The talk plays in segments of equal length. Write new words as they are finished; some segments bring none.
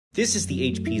This is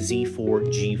the HP Z4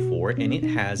 G4, and it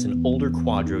has an older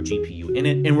Quadro GPU in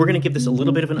it, and we're going to give this a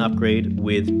little bit of an upgrade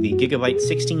with the Gigabyte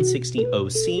 1660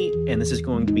 OC, and this is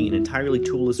going to be an entirely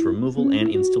toolless removal and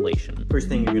installation. First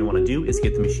thing you're going to want to do is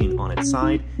get the machine on its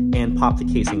side and pop the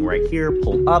casing right here,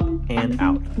 pull up and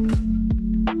out.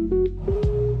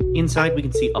 Inside, we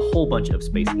can see a whole bunch of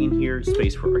space in here,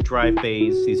 space for our drive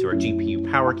bays. These are our GPU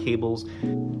power cables.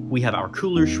 We have our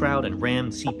cooler shroud and RAM,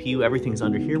 CPU, everything's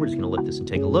under here. We're just gonna lift this and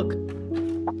take a look.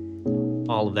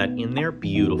 All of that in there,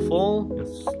 beautiful.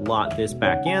 Let's slot this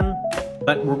back in,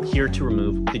 but we're here to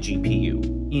remove the GPU.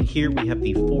 In here, we have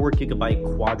the 4 Gigabyte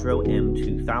Quadro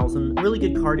M2000. A really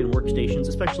good card in workstations,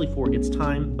 especially for its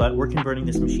time, but we're converting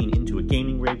this machine into a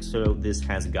gaming rig, so this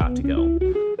has got to go.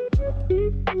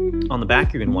 On the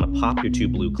back, you're gonna wanna pop your 2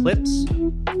 blue clips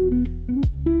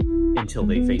until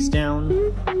they face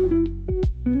down.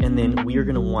 And then we are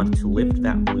going to want to lift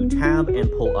that blue tab and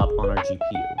pull up on our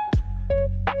GPU.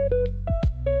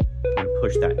 And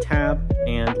push that tab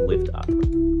and lift up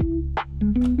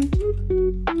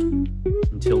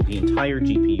until the entire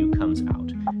GPU comes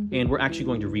out. And we're actually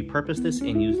going to repurpose this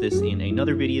and use this in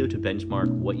another video to benchmark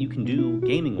what you can do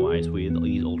gaming-wise with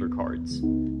these older cards.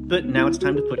 But now it's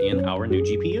time to put in our new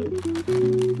GPU.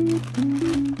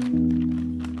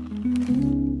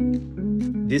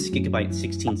 This Gigabyte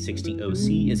 1660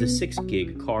 OC is a 6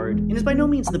 gig card, and is by no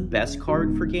means the best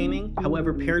card for gaming.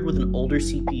 However, paired with an older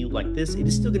CPU like this, it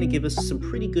is still going to give us some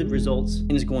pretty good results,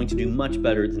 and is going to do much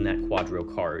better than that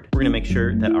Quadro card. We're going to make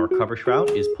sure that our cover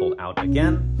shroud is pulled out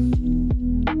again.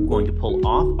 We're going to pull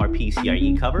off our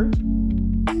PCIe cover,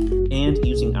 and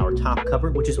using our top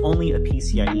cover, which is only a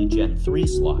PCIe Gen 3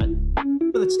 slot,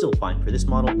 but that's still fine for this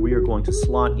model, we are going to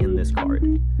slot in this card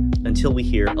until we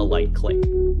hear a light click.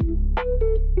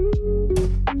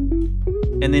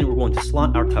 And then we're going to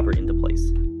slot our cover into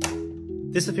place.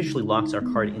 This officially locks our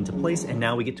card into place, and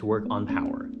now we get to work on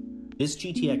power. This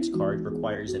GTX card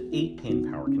requires an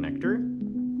 8-pin power connector.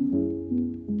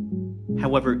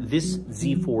 However, this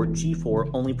Z4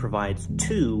 G4 only provides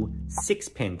 2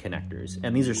 6-pin connectors,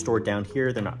 and these are stored down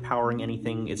here. They're not powering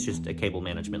anything, it's just a cable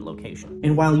management location.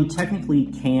 And while you technically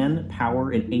can power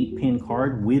an 8-pin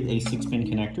card with a 6-pin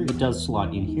connector, it does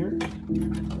slot in here,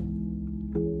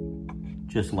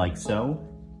 just like so.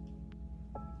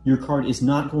 Your card is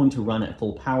not going to run at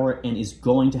full power and is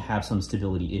going to have some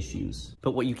stability issues.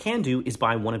 But what you can do is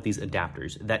buy one of these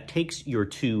adapters that takes your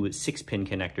 2 6-pin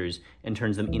connectors and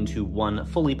turns them into one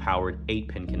fully powered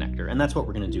 8-pin connector. And that's what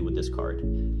we're going to do with this card.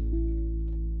 And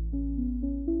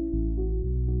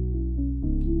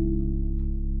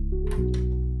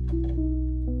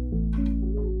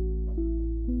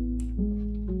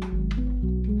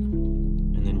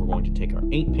then we're going to take our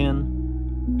 8-pin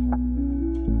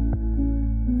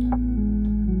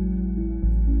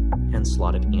and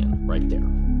slot it in right there.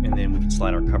 And then we can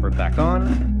slide our cover back on.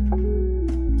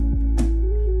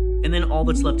 And then all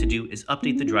that's left to do is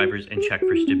update the drivers and check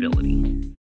for stability.